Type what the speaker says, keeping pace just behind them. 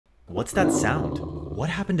What's that sound? What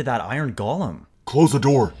happened to that iron golem? Close the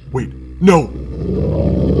door. Wait, no!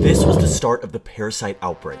 This was the start of the parasite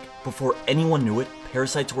outbreak. Before anyone knew it,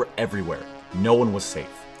 parasites were everywhere. No one was safe.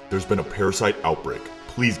 There's been a parasite outbreak.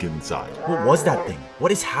 Please get inside. What was that thing?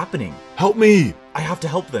 What is happening? Help me! I have to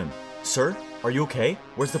help them. Sir, are you okay?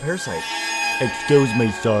 Where's the parasite? Excuse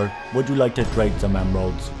me, sir. Would you like to trade some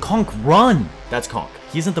emeralds? Conk, run! That's Conk.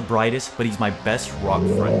 He isn't the brightest, but he's my best rock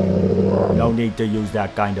friend. No need to use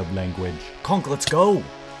that kind of language. Conk, let's go!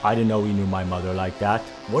 I didn't know he knew my mother like that.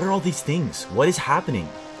 What are all these things? What is happening?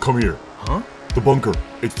 Come here. Huh? The bunker.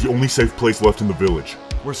 It's the only safe place left in the village.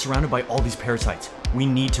 We're surrounded by all these parasites. We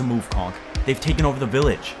need to move, Conk. They've taken over the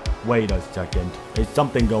village. Wait a second. Is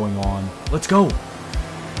something going on? Let's go!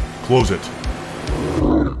 Close it.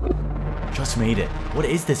 Just made it. What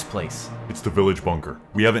is this place? It's the village bunker.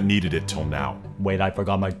 We haven't needed it till now. Wait, I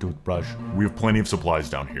forgot my toothbrush. We have plenty of supplies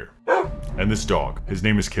down here. And this dog, his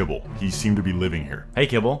name is Kibble. He seemed to be living here. Hey,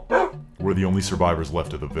 Kibble. We're the only survivors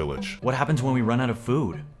left of the village. What happens when we run out of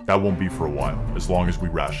food? That won't be for a while, as long as we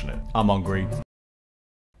ration it. I'm hungry.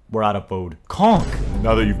 We're out of food. Conk!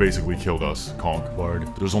 Now that you've basically killed us, Conk,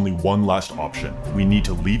 Word. there's only one last option. We need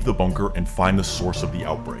to leave the bunker and find the source of the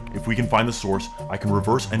outbreak. If we can find the source, I can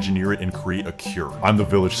reverse engineer it and create a cure. I'm the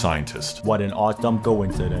village scientist. What an awesome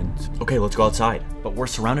coincidence. Okay, let's go outside. But we're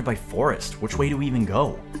surrounded by forest. Which way do we even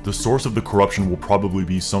go? The source of the corruption will probably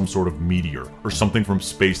be some sort of meteor or something from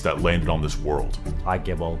space that landed on this world. I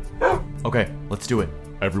give up. Okay, let's do it.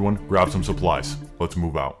 Everyone, grab some supplies. Let's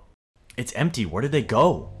move out. It's empty. Where did they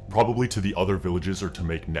go? Probably to the other villages or to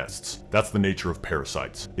make nests. That's the nature of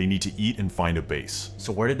parasites. They need to eat and find a base.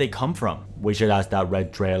 So where did they come from? We should ask that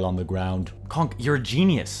red trail on the ground. Conk, you're a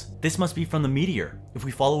genius. This must be from the meteor. If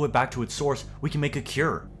we follow it back to its source, we can make a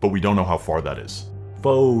cure. But we don't know how far that is.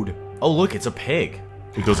 Food. Oh look, it's a pig.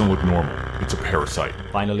 It doesn't look normal. It's a parasite.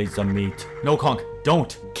 Finally some meat. No, Conk,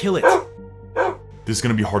 don't. Kill it. This is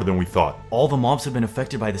gonna be harder than we thought. All the mobs have been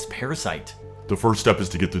affected by this parasite. The first step is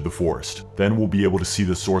to get through the forest. Then we'll be able to see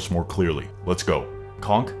the source more clearly. Let's go.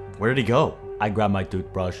 Conk, where did he go? I grabbed my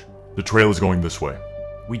toothbrush. The trail is going this way.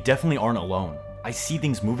 We definitely aren't alone. I see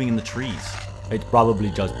things moving in the trees. It's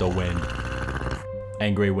probably just the wind.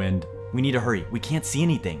 Angry wind. We need to hurry. We can't see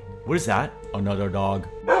anything. What is that? Another dog.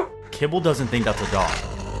 Kibble doesn't think that's a dog.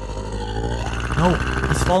 No,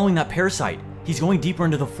 he's following that parasite. He's going deeper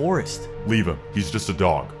into the forest. Leave him. He's just a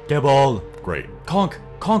dog. Kibble. Great. Conk,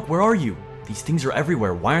 where are you? These things are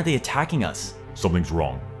everywhere. Why aren't they attacking us? Something's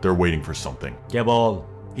wrong. They're waiting for something. Kibble.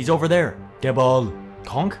 He's over there. Kibble.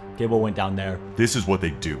 Conk? Kibble went down there. This is what they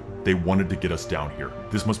do. They wanted to get us down here.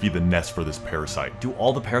 This must be the nest for this parasite. Do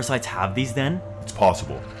all the parasites have these then? It's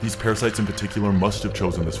possible. These parasites in particular must have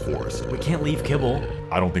chosen this forest. We can't leave Kibble.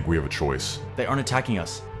 I don't think we have a choice. They aren't attacking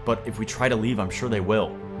us. But if we try to leave, I'm sure they will.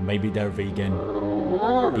 Maybe they're vegan.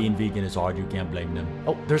 Being vegan is hard, you can't blame them.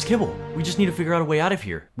 Oh, there's Kibble. We just need to figure out a way out of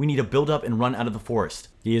here. We need to build up and run out of the forest.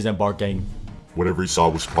 He isn't barking. Whatever he saw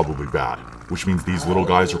was probably bad, which means these little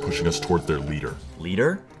guys are pushing us towards their leader.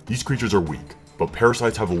 Leader? These creatures are weak, but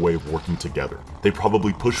parasites have a way of working together. They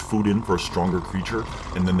probably push food in for a stronger creature,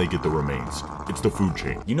 and then they get the remains. It's the food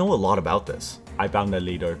chain. You know a lot about this. I found the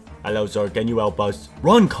leader. Hello, sir. Can you help us?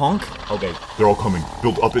 Run, Conk! Okay. They're all coming.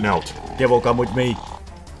 Build up and out. Kibble, come with me.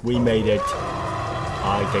 We made it.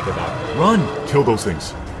 I take it back. Run! Kill those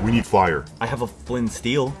things. We need fire. I have a flint and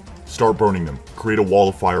steel. Start burning them. Create a wall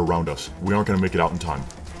of fire around us. We aren't gonna make it out in time.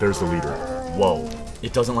 There's the leader. Whoa.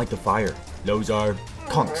 It doesn't like the fire. Those are...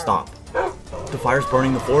 Conk, stop. The fire's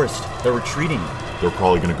burning the forest. They're retreating. They're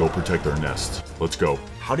probably gonna go protect their nest. Let's go.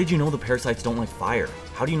 How did you know the parasites don't like fire?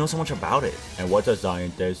 How do you know so much about it? And what's a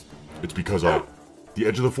scientist? It's because the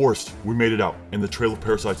edge of the forest. We made it out, and the trail of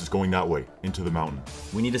parasites is going that way, into the mountain.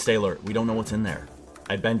 We need to stay alert. We don't know what's in there.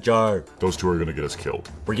 Adventure. Those two are gonna get us killed.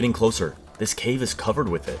 We're getting closer. This cave is covered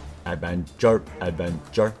with it. Adventure.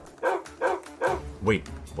 Adventure. Wait,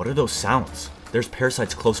 what are those sounds? There's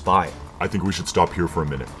parasites close by. I think we should stop here for a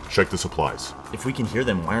minute. Check the supplies. If we can hear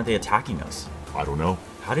them, why aren't they attacking us? I don't know.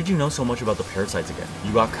 How did you know so much about the parasites again?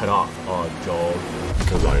 You got cut off. Joll.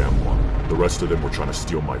 Because I am one. The rest of them were trying to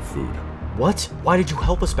steal my food. What? Why did you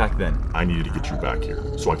help us back then? I needed to get you back here,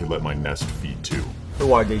 so I could let my nest feed too.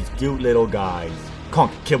 Who are these cute little guys?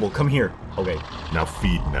 Conk, Kibble, come here. Okay. Now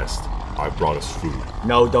feed, nest. I brought us food.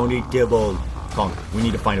 No, don't eat Kibble. Conk, we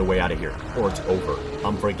need to find a way out of here, or it's over.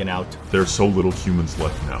 I'm freaking out. There's so little humans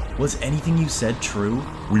left now. Was anything you said true?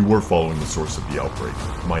 We were following the source of the outbreak.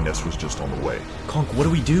 My nest was just on the way. Conk, what do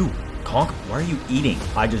we do? Conk, why are you eating?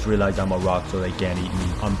 I just realized I'm a rock, so they can't eat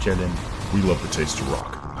me. I'm chilling. We love the taste of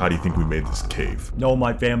rock. How do you think we made this cave? No,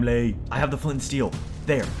 my family. I have the flint and steel.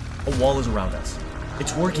 There. A wall is around us.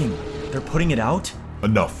 It's working. They're putting it out?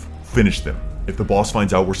 Enough. Finish them. If the boss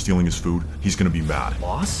finds out we're stealing his food, he's gonna be mad.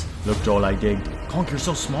 Boss? Look, Joll, I digged. Conk, you're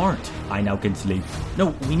so smart. I now can sleep.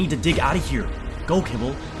 No, we need to dig out of here. Go,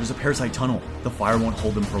 Kibble. There's a parasite tunnel. The fire won't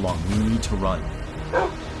hold them for long. We need to run.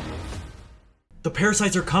 The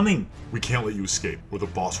parasites are coming. We can't let you escape, or the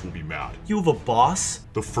boss will be mad. You have a boss?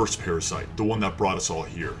 The first parasite, the one that brought us all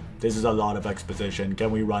here. This is a lot of exposition. Can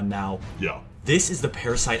we run now? Yeah. This is the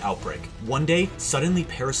parasite outbreak. One day, suddenly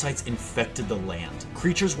parasites infected the land.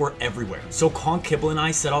 Creatures were everywhere. So Conk, Kibble, and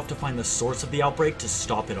I set off to find the source of the outbreak to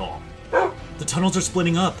stop it all. The tunnels are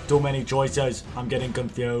splitting up. Too many choices. I'm getting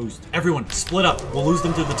confused. Everyone, split up. We'll lose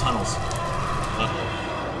them through the tunnels.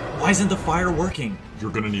 Uh-oh. Why isn't the fire working?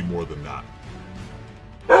 You're gonna need more than that.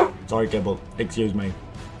 Sorry, Kibble. Excuse me.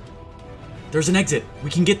 There's an exit.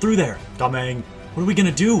 We can get through there. Coming. What are we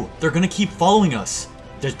gonna do? They're gonna keep following us.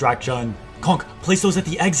 Distraction. Conk, place those at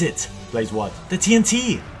the exit. Place what? The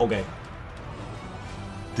TNT. Okay.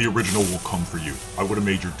 The original will come for you. I would have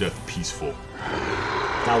made your death peaceful.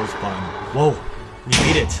 That was fun. Whoa, we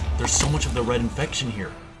made it. There's so much of the red infection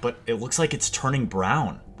here, but it looks like it's turning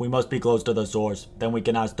brown. We must be close to the source. Then we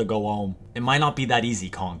can ask to go home. It might not be that easy,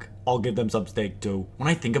 Conk. I'll give them some steak too. When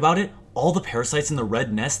I think about it, all the parasites in the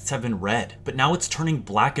red nests have been red, but now it's turning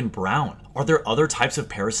black and brown. Are there other types of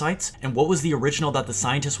parasites? And what was the original that the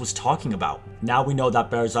scientist was talking about? Now we know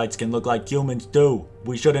that parasites can look like humans too.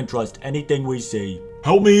 We shouldn't trust anything we see.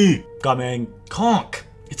 Help me! Coming. Conk!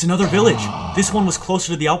 It's another village. This one was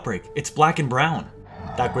closer to the outbreak. It's black and brown.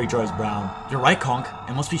 That creature is brown. You're right, Conk.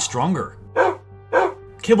 It must be stronger.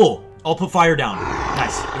 Kibble, I'll put fire down.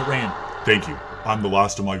 Nice, it ran. Thank you. I'm the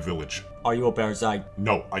last of my village. Are you a parasite?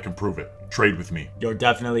 No, I can prove it. Trade with me. You're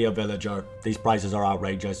definitely a villager. These prices are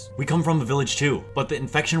outrageous. We come from a village too, but the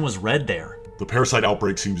infection was red there. The parasite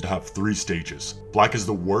outbreak seems to have 3 stages. Black is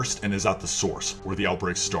the worst and is at the source, where the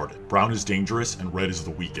outbreak started. Brown is dangerous and red is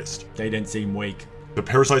the weakest. They didn't seem weak. The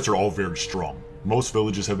parasites are all very strong. Most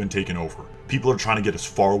villages have been taken over. People are trying to get as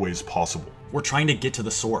far away as possible. We're trying to get to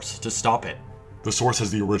the source, to stop it. The source has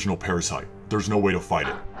the original parasite. There's no way to fight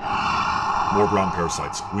it. More brown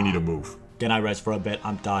parasites. We need to move. Can I rest for a bit?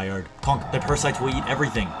 I'm tired. Conk, the parasites will eat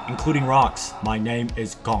everything, including rocks. My name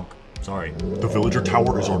is Conk. Sorry. The villager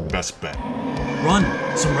tower is our best bet. Run!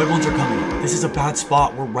 Some red ones are coming. This is a bad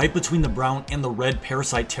spot. We're right between the brown and the red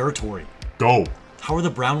parasite territory. Go! How are the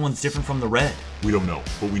brown ones different from the red? We don't know,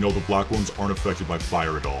 but we know the black ones aren't affected by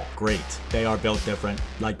fire at all. Great. They are built different,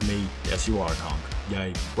 like me. Yes, you are, Conk.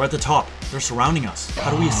 Yay. We're at the top. They're surrounding us.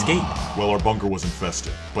 How do we escape? Well, our bunker was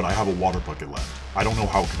infested, but I have a water bucket left. I don't know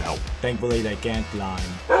how it could help. Thankfully, they can't climb.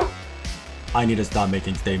 I need to stop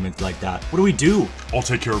making statements like that. What do we do? I'll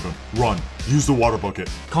take care of him. Run. Use the water bucket.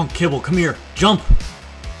 Conk, Kibble, come here. Jump!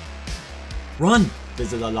 Run!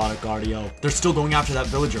 This is a lot of cardio. They're still going after that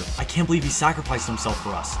villager. I can't believe he sacrificed himself for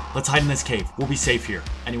us. Let's hide in this cave. We'll be safe here.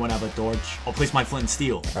 Anyone have a torch? I'll place my flint and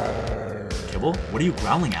steel. Kibble, what are you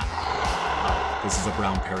growling at? Oh, this is a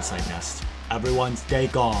brown parasite nest. Everyone stay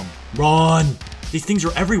calm. Run! These things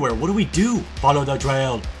are everywhere. What do we do? Follow the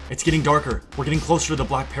trail. It's getting darker. We're getting closer to the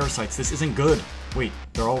black parasites. This isn't good. Wait,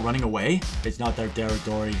 they're all running away? It's not their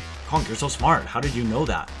territory. Conk, you're so smart. How did you know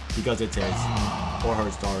that? Because it's his. Or her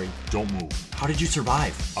story. Don't move. How did you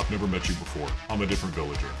survive? I've never met you before. I'm a different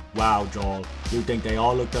villager. Wow, Joll. You think they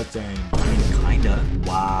all look the same? I mean, kinda.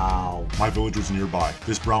 Wow. My village was nearby.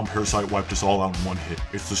 This brown parasite wiped us all out in one hit.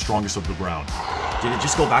 It's the strongest of the brown. Did it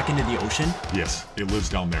just go back into the ocean? Yes, it lives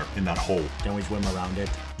down there, in that hole. Can we swim around it?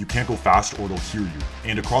 You can't go fast or it'll hear you.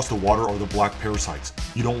 And across the water are the black parasites.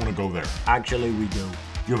 You don't want to go there. Actually, we do.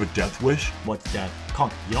 You have a death wish? What's death?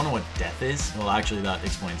 Conk, you don't know what death is? Well, actually, that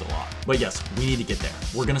explains a lot. But yes, we need to get there.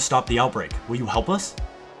 We're gonna stop the outbreak. Will you help us?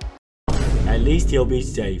 At least he'll be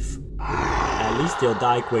safe. At least he'll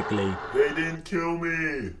die quickly. They didn't kill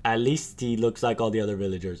me. At least he looks like all the other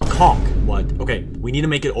villagers. Conk! What? Okay, we need to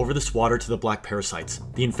make it over this water to the black parasites.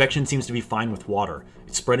 The infection seems to be fine with water.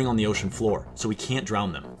 It's spreading on the ocean floor, so we can't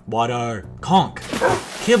drown them. Water. Conk!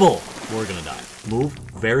 Kibble! We're gonna die. Move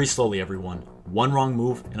very slowly, everyone. One wrong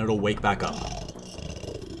move, and it'll wake back up.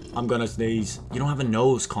 I'm gonna sneeze. You don't have a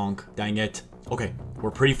nose, Conk. Dang it. Okay,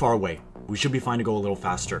 we're pretty far away. We should be fine to go a little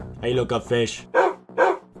faster. Hey, look, a fish.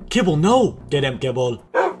 Kibble, no! Get him, Kibble.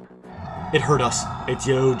 It hurt us. It's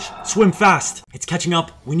huge. Swim fast! It's catching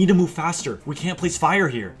up. We need to move faster. We can't place fire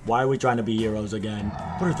here. Why are we trying to be heroes again?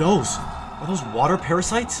 What are those? Are those water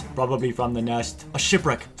parasites? Probably from the nest. A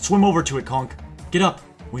shipwreck. Swim over to it, Conk. Get up.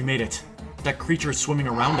 We made it. That creature is swimming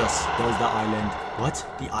around us. There's the island. What?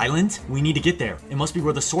 The island? We need to get there. It must be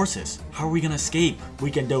where the source is. How are we gonna escape? We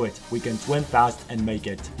can do it. We can swim fast and make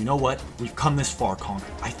it. You know what? We've come this far, Conk.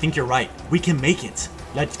 I think you're right. We can make it.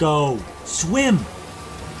 Let's go. Swim!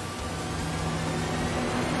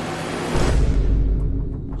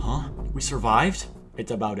 Huh? We survived?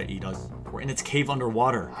 It's about to eat us. We're in its cave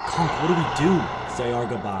underwater. Conk, what do we do? Say our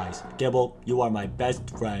goodbyes. Gibble, you are my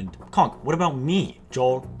best friend. Conk, what about me?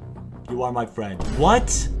 Joel, you are my friend.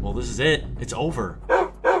 What? Well, this is it. It's over.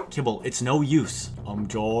 Kibble, it's no use.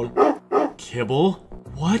 Joel. Kibble?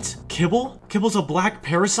 What? Kibble? Kibble's a black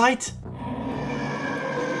parasite?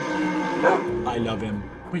 I love him.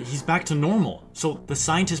 Wait, he's back to normal. So the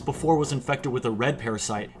scientist before was infected with a red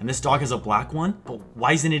parasite, and this dog has a black one? But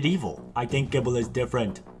why isn't it evil? I think Kibble is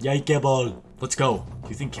different. Yay, Kibble. Let's go. Do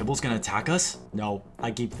you think Kibble's gonna attack us? No,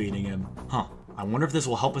 I keep feeding him. Huh. I wonder if this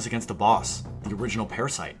will help us against the boss, the original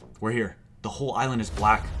parasite. We're here. The whole island is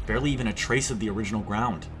black, barely even a trace of the original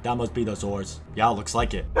ground. That must be the source. Yeah, looks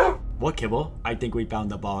like it. What, Kibble? I think we found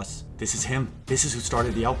the boss. This is him. This is who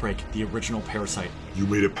started the outbreak, the original parasite. You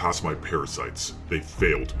made it past my parasites. They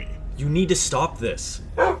failed me. You need to stop this.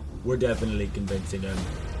 We're definitely convincing him.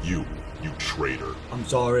 You traitor. I'm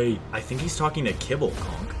sorry. I think he's talking to Kibble,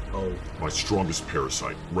 Conk. Oh. My strongest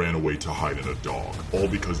parasite ran away to hide in a dog, all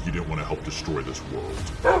because you didn't want to help destroy this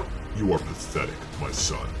world. You are pathetic, my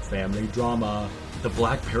son. Family drama. The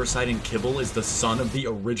black parasite in Kibble is the son of the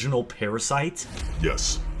original parasite?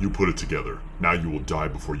 Yes, you put it together. Now you will die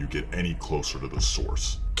before you get any closer to the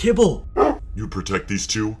source. Kibble! You protect these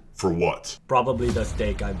two? For what? Probably the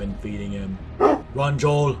steak I've been feeding him. Run,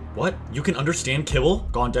 Joel. What? You can understand Kibble?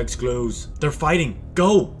 Context clues. They're fighting.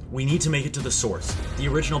 Go! We need to make it to the source. The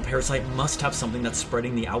original parasite must have something that's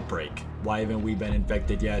spreading the outbreak. Why haven't we been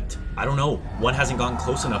infected yet? I don't know. One hasn't gotten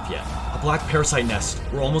close enough yet. A black parasite nest.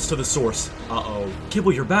 We're almost to the source. Uh-oh.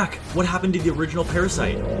 Kibble, you're back. What happened to the original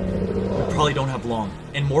parasite? We probably don't have long.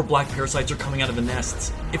 And more black parasites are coming out of the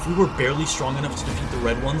nests. If we were barely strong enough to defeat the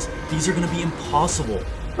red ones, these are gonna be impossible.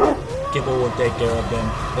 Kibble will take care of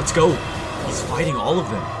them. Let's go. He's fighting all of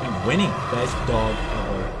them and winning. Best dog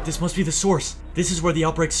ever. This must be the source. This is where the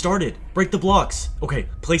outbreak started. Break the blocks. Okay,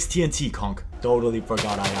 place TNT, Conk. Totally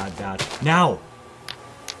forgot I had that. Now!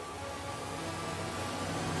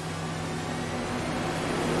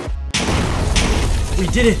 We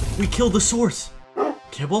did it! We killed the source!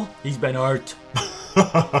 Kibble? He's been hurt.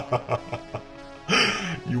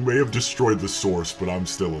 You may have destroyed the source, but I'm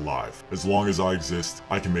still alive. As long as I exist,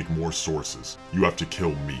 I can make more sources. You have to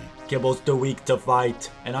kill me. Kibble's too weak to fight,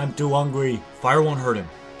 and I'm too hungry. Fire won't hurt him,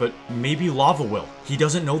 but maybe lava will. He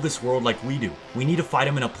doesn't know this world like we do. We need to fight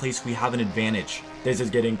him in a place we have an advantage. This is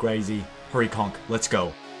getting crazy. Hurry, Conk. Let's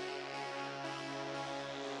go.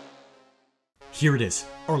 Here it is.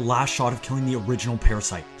 Our last shot of killing the original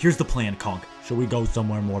parasite. Here's the plan, Conk. Should we go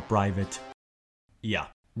somewhere more private? Yeah.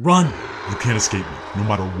 Run! You can't escape me, no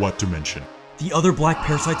matter what dimension. The other black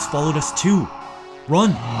parasites followed us too.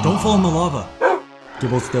 Run! Don't fall in the lava.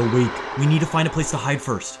 Kibble's still weak, We need to find a place to hide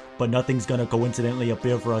first. but nothing's gonna coincidentally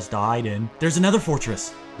appear for us to hide in. There's another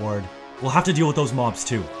fortress. Word. We'll have to deal with those mobs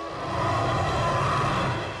too.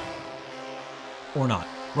 Or not.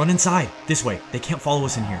 Run inside. This way. They can't follow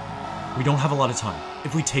us in here. We don't have a lot of time.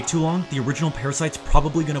 If we take too long, the original parasite's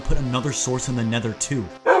probably gonna put another source in the nether too.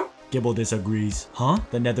 Kibble disagrees. Huh?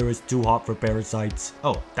 The nether is too hot for parasites.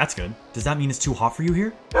 Oh, that's good. Does that mean it's too hot for you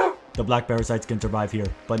here? The black parasites can survive here,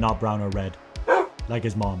 but not brown or red. Like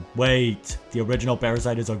his mom. Wait, the original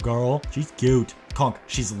parasite is a girl? She's cute. Conk,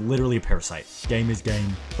 she's literally a parasite. Game is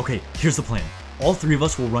game. Okay, here's the plan. All three of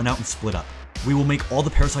us will run out and split up. We will make all the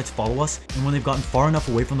parasites follow us, and when they've gotten far enough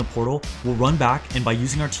away from the portal, we'll run back, and by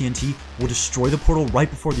using our TNT, we'll destroy the portal right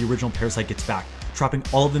before the original parasite gets back, trapping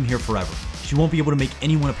all of them here forever. She won't be able to make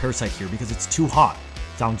anyone a parasite here because it's too hot.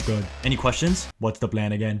 Sounds good. Any questions? What's the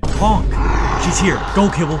plan again? Conk! She's here.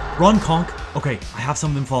 Go, Kibble. Run, Conk. Okay, I have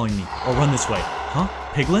some of them following me. I'll run this way. Huh?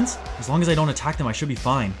 Piglins? As long as I don't attack them, I should be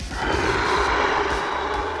fine.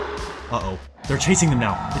 Uh-oh. They're chasing them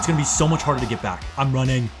now. It's gonna be so much harder to get back. I'm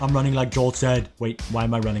running like Joel said. Wait, why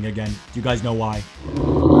am I running again? You guys know why.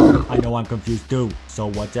 I know I'm confused too. So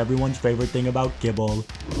what's everyone's favorite thing about Kibble?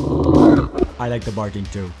 I like the barking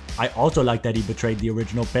too. I also like that he betrayed the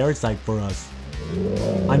original parasite for us.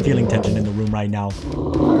 I'm feeling tension in the room right now.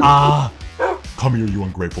 Ah! Come here, you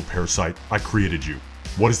ungrateful parasite. I created you.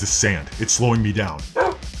 What is this sand? It's slowing me down.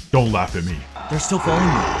 Don't laugh at me. They're still following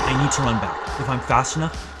me. I need to run back. If I'm fast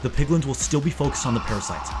enough, the piglins will still be focused on the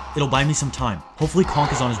parasites. It'll buy me some time. Hopefully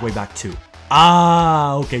Conk is on his way back too.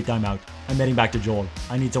 Ah! Okay, time out. I'm heading back to Joel.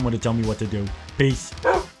 I need someone to tell me what to do. Peace.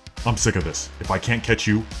 I'm sick of this. If I can't catch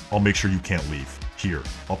you, I'll make sure you can't leave. Here,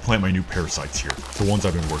 I'll plant my new parasites here. The ones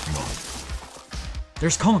I've been working on.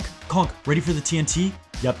 There's Conk. Conk, ready for the TNT?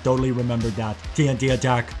 Yep, totally remembered that. TNT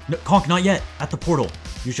attack. No, Conk, not yet. At the portal.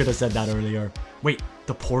 You should have said that earlier. Wait,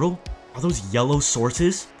 the portal? Are those yellow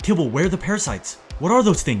sources? Kibble, where are the parasites? What are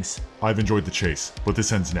those things? I've enjoyed the chase, but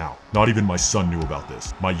this ends now. Not even my son knew about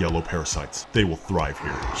this. My yellow parasites. They will thrive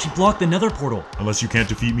here. She blocked the nether portal. Unless you can't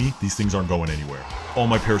defeat me, these things aren't going anywhere. All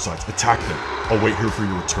my parasites, attack them. I'll wait here for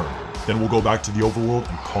your return. Then we'll go back to the overworld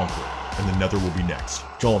and conquer it. And the nether will be next.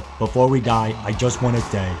 Joel, before we die, I just want to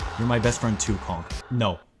say, You're my best friend too, Conk.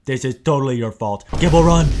 no, this is totally your fault. Gibble,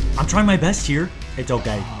 run! I'm trying my best here. It's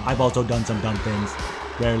okay. I've also done some dumb things.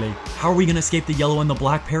 Rarely. How are we gonna escape the yellow and the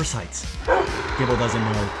black parasites? Gibble doesn't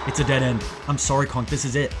know. It's a dead end. I'm sorry, Conk, this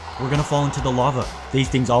is it. We're gonna fall into the lava. These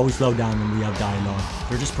things always slow down when we have dialogue.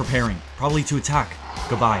 They're just preparing, probably to attack.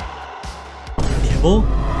 Goodbye. Kibble?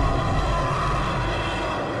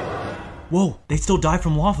 Whoa, they still die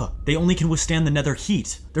from lava. They only can withstand the nether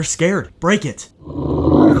heat. They're scared. Break it.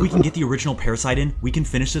 If we can get the original parasite in, we can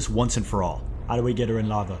finish this once and for all. How do we get her in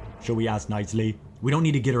lava? Should we ask nicely? We don't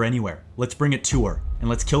need to get her anywhere. Let's bring it to her, and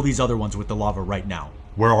let's kill these other ones with the lava right now.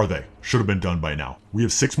 Where are they? Should have been done by now. We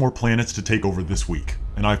have 6 more planets to take over this week,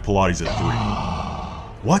 and I have Pilates at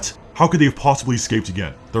 3. What? How could they have possibly escaped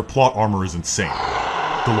again? Their plot armor is insane.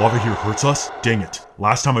 The lava here hurts us? Dang it.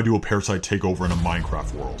 Last time I do a parasite takeover in a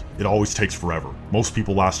Minecraft world, it always takes forever. Most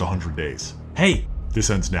people last 100 days. Hey! This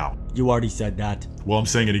ends now. You already said that. Well, I'm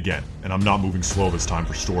saying it again, and I'm not moving slow this time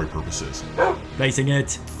for story purposes. Placing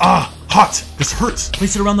it. Ah! Hot! This hurts!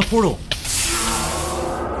 Place it around the portal.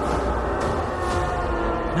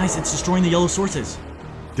 Nice, it's destroying the yellow sources.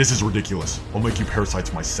 This is ridiculous. I'll make you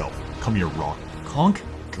parasites myself. Come here, Rock. Conk?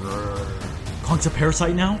 Conk's a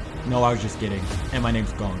parasite now? No, I was just kidding. And my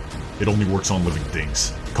name's Conk. It only works on living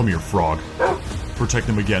things. Come here, Frog. Protect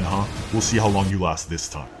him again, huh? We'll see how long you last this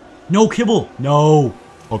time. No, Kibble! No!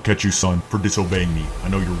 I'll catch you, son, for disobeying me. I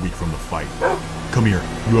know you're weak from the fight. Come here.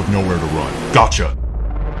 You have nowhere to run. Gotcha!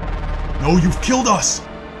 No, you've killed us!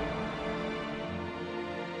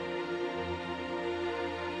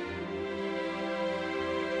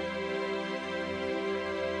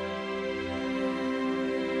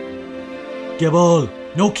 Gibble!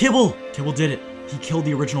 No, Kibble! Kibble did it. He killed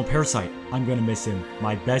the original parasite. I'm gonna miss him.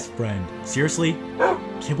 My best friend. Seriously?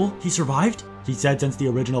 Kibble? He survived? He said since the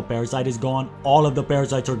original parasite is gone, all of the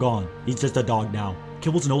parasites are gone. He's just a dog now.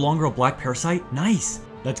 Kibble's no longer a black parasite? Nice!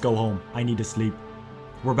 Let's go home. I need to sleep.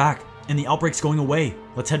 We're back, and the outbreak's going away.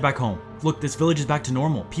 Let's head back home. Look, this village is back to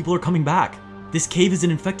normal. People are coming back. This cave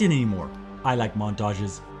isn't infected anymore. I like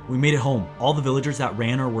montages. We made it home. All the villagers that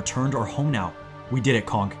ran or were turned are home now. We did it,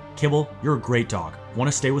 Conk. Kibble, you're a great dog. Want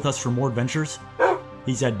to stay with us for more adventures?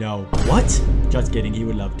 He said no. What? Just kidding, he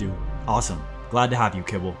would love to. Awesome. Glad to have you,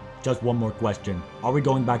 Kibble. Just one more question. Are we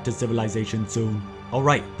going back to civilization soon? Oh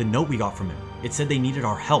right, the note we got from him. It said they needed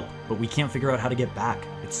our help, but we can't figure out how to get back.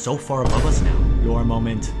 It's so far above us now. Your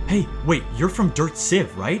moment. Hey, wait, you're from Dirt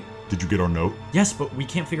Civ, right? Did you get our note? Yes, but we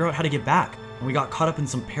can't figure out how to get back. And we got caught up in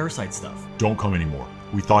some parasite stuff. Don't come anymore.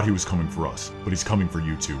 We thought he was coming for us, but he's coming for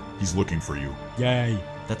you too. He's looking for you. Yay.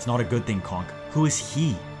 That's not a good thing, Conk. Who is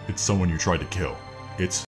he? It's someone you tried to kill. It's